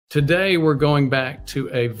Today, we're going back to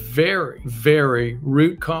a very, very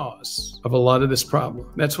root cause of a lot of this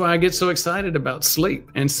problem. That's why I get so excited about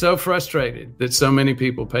sleep and so frustrated that so many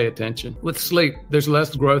people pay attention. With sleep, there's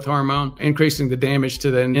less growth hormone, increasing the damage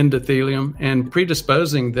to the endothelium and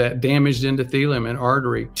predisposing that damaged endothelium and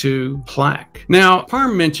artery to plaque. Now,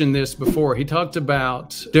 Parm mentioned this before. He talked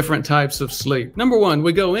about different types of sleep. Number one,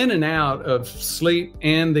 we go in and out of sleep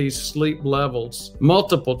and these sleep levels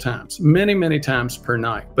multiple times, many, many times per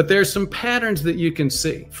night. But there's some patterns that you can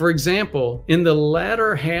see. For example, in the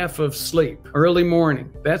latter half of sleep, early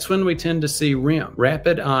morning, that's when we tend to see REM,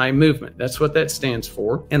 rapid eye movement. That's what that stands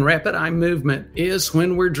for. And rapid eye movement is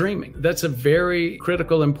when we're dreaming. That's a very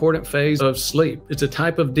critical, important phase of sleep. It's a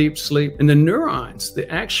type of deep sleep. And the neurons,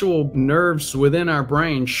 the actual nerves within our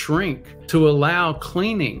brain, shrink to allow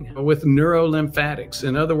cleaning with neurolymphatics.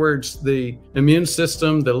 In other words, the immune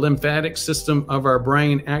system, the lymphatic system of our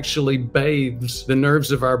brain actually bathes the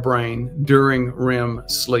nerves of our brain during REM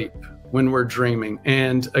sleep when we're dreaming.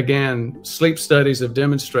 And again, sleep studies have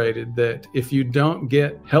demonstrated that if you don't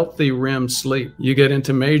get healthy REM sleep, you get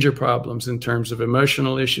into major problems in terms of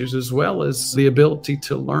emotional issues as well as the ability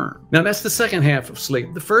to learn. Now, that's the second half of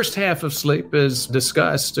sleep. The first half of sleep, as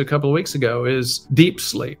discussed a couple of weeks ago, is deep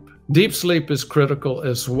sleep. Deep sleep is critical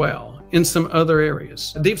as well in some other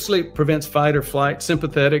areas. Deep sleep prevents fight or flight,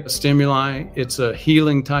 sympathetic stimuli. It's a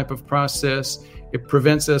healing type of process. It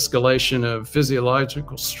prevents escalation of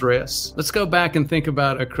physiological stress. Let's go back and think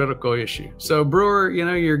about a critical issue. So Brewer,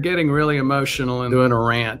 you're getting really emotional and doing a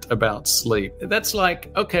rant about sleep. That's like,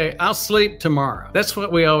 okay, I'll sleep tomorrow. That's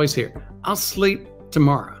what we always hear. I'll sleep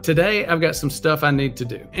tomorrow. Today, I've got some stuff I need to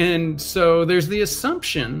do. And so there's the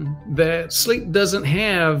assumption that sleep doesn't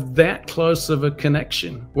have that close of a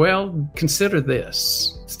connection. Well, consider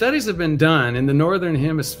this. Studies have been done in the Northern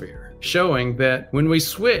Hemisphere showing that when we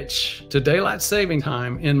switch to daylight saving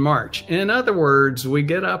time in March, in other words, we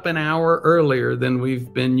get up an hour earlier than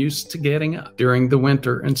we've been used to getting up during the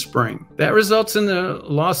winter and spring. That results in the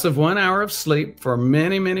loss of 1 hour of sleep for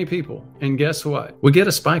many, many people. And guess what? We get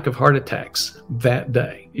a spike of heart attacks that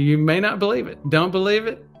day. You may not believe it. Don't believe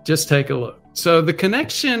it? Just take a look. So the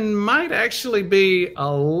connection might actually be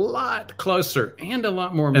a lot closer and a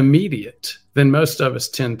lot more immediate than most of us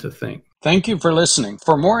tend to think. Thank you for listening.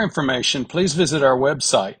 For more information, please visit our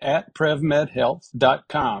website at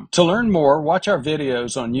prevmedhealth.com. To learn more, watch our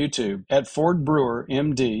videos on YouTube at Ford Brewer,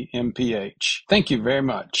 MD, MPH. Thank you very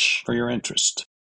much for your interest.